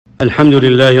الحمد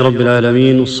لله رب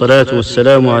العالمين، والصلاة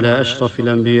والسلام على أشرف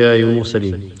الأنبياء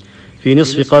والمرسلين. في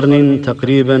نصف قرن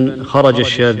تقريبا خرج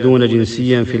الشاذون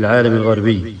جنسيا في العالم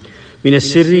الغربي من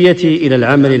السرية إلى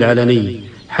العمل العلني،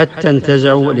 حتى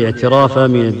انتزعوا الاعتراف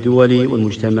من الدول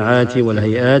والمجتمعات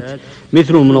والهيئات،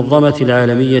 مثل المنظمة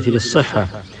العالمية للصحة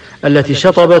التي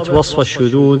شطبت وصف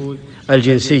الشذوذ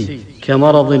الجنسي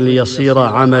كمرض ليصير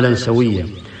عملا سويا،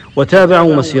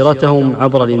 وتابعوا مسيرتهم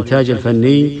عبر الإنتاج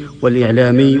الفني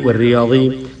والإعلامي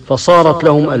والرياضي، فصارت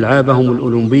لهم ألعابهم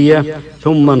الأولمبية،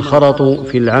 ثم انخرطوا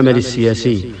في العمل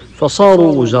السياسي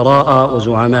فصاروا وزراء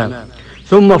وزعماء.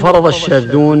 ثم فرض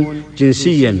الشاذون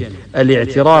جنسيا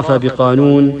الاعتراف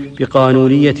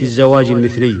بقانونية الزواج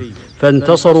المثلي،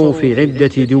 فانتصروا في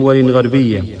عدة دول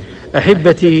غربية.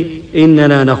 أحبتي،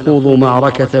 إننا نخوض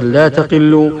معركة لا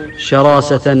تقل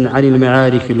شراسة عن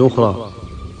المعارك الأخرى،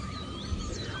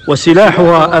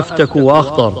 وسلاحها أفتك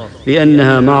وأخطر،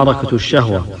 لأنها معركة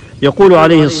الشهوة. يقول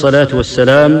عليه الصلاة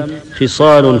والسلام: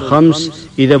 خصال 5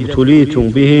 إذا ابتليتم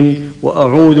بهن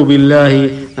وأعوذ بالله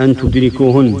أن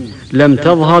تدركوهن: لم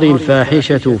تظهر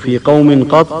الفاحشة في قوم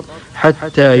قط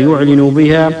حتى يعلنوا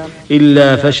بها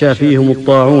إلا فشى فيهم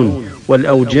الطاعون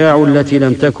والأوجاع التي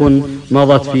لم تكن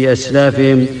مضت في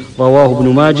أسلافهم. رواه ابن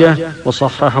ماجه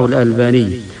وصححه الألباني.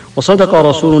 وصدق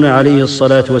رسولنا عليه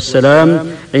الصلاة والسلام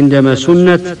عندما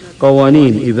سنت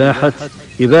قوانين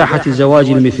إباحة الزواج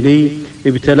المثلي.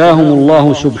 ابتلاهم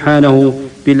الله سبحانه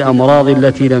بالأمراض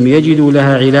التي لم يجدوا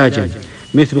لها علاجا،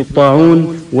 مثل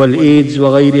الطاعون والإيدز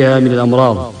وغيرها من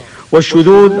الأمراض.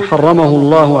 والشذوذ حرمه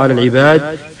الله على العباد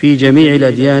في جميع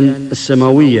الأديان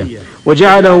السماوية،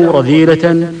 وجعله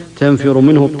رذيلة تنفر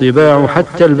منه الطباع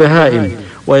حتى البهائم،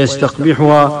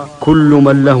 ويستقبحها كل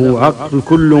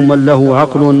من له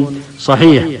عقل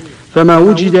صحيح. فما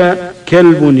وجد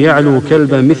كلب يعلو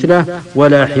كلبا مثله،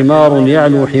 ولا حمار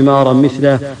يعلو حمارا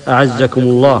مثله، أعزكم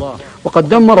الله. وقد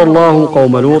دمر الله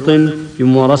قوم لوط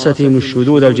بممارستهم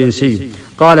الشذوذ الجنسي.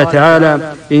 قال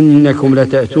تعالى: إنكم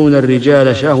لتأتون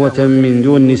الرجال شهوة من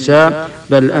دون النساء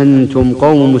بل أنتم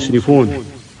قوم مسرفون.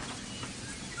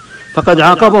 فقد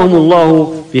عاقبهم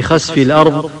الله بخسف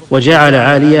الأرض وجعل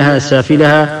عاليها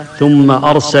سافلها، ثم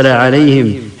أرسل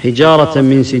عليهم حجارة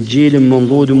من سجيل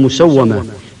منضود مسومة،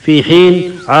 في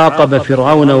حين عاقب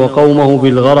فرعون وقومه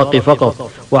بالغرق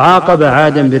فقط، وعاقب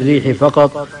عادا بالريح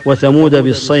فقط، وثمود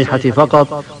بالصيحة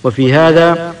فقط. وفي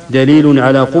هذا دليل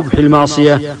على قبح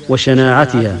المعصية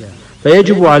وشناعتها.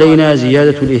 فيجب علينا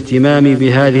زيادة الاهتمام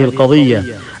بهذه القضية،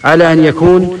 على أن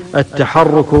يكون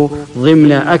التحرك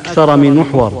ضمن أكثر من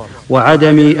محور،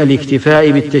 وعدم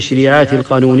الاكتفاء بالتشريعات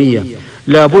القانونية.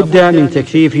 لا بد من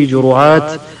تكثيف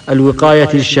جرعات الوقاية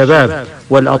للشباب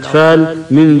والأطفال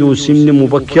منذ سن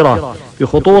مبكرة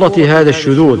بخطورة هذا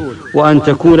الشذوذ، وأن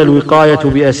تكون الوقاية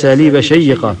بأساليب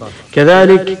شيقة.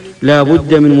 كذلك لا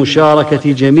بد من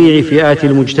مشاركة جميع فئات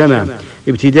المجتمع،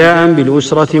 ابتداء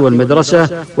بالأسرة والمدرسة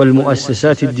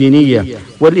والمؤسسات الدينية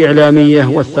والإعلامية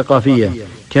والثقافية.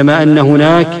 كما أن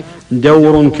هناك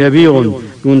دور كبير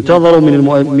ينتظر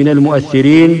من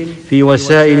المؤثرين في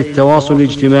وسائل التواصل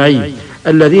الاجتماعي،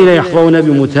 الذين يحظون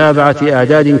بمتابعة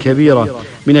أعداد كبيرة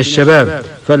من الشباب،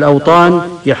 فالأوطان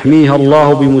يحميها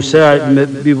الله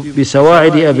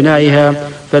بسواعد أبنائها،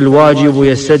 فالواجب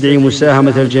يستدعي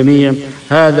مساهمة الجميع.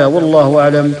 هذا والله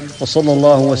أعلم، وصلى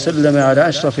الله وسلم على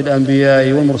أشرف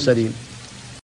الأنبياء والمرسلين.